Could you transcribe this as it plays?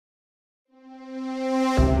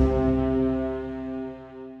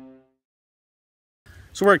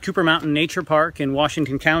So we're at Cooper Mountain Nature Park in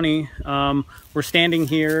Washington County. We're standing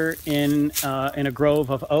here in a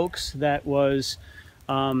grove of oaks that was,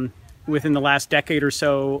 within the last decade or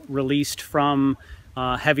so, released from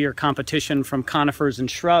heavier competition from conifers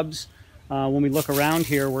and shrubs. When we look around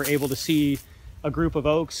here, we're able to see a group of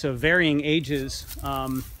oaks of varying ages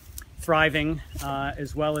thriving,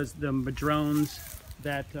 as well as the madrones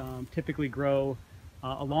that typically grow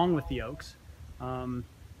along with the oaks.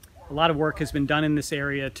 A lot of work has been done in this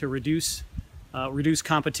area to reduce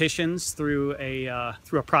competitions through a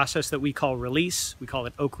process that we call release. We call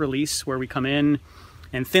it oak release, where we come in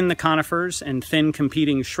and thin the conifers and thin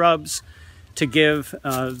competing shrubs to give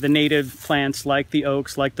the native plants like the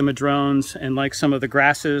oaks, like the madrones, and like some of the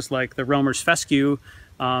grasses like the Romer's fescue,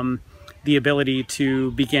 the ability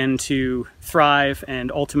to begin to thrive and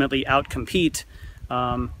ultimately outcompete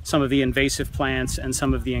some of the invasive plants and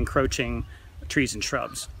some of the encroaching trees and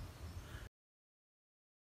shrubs.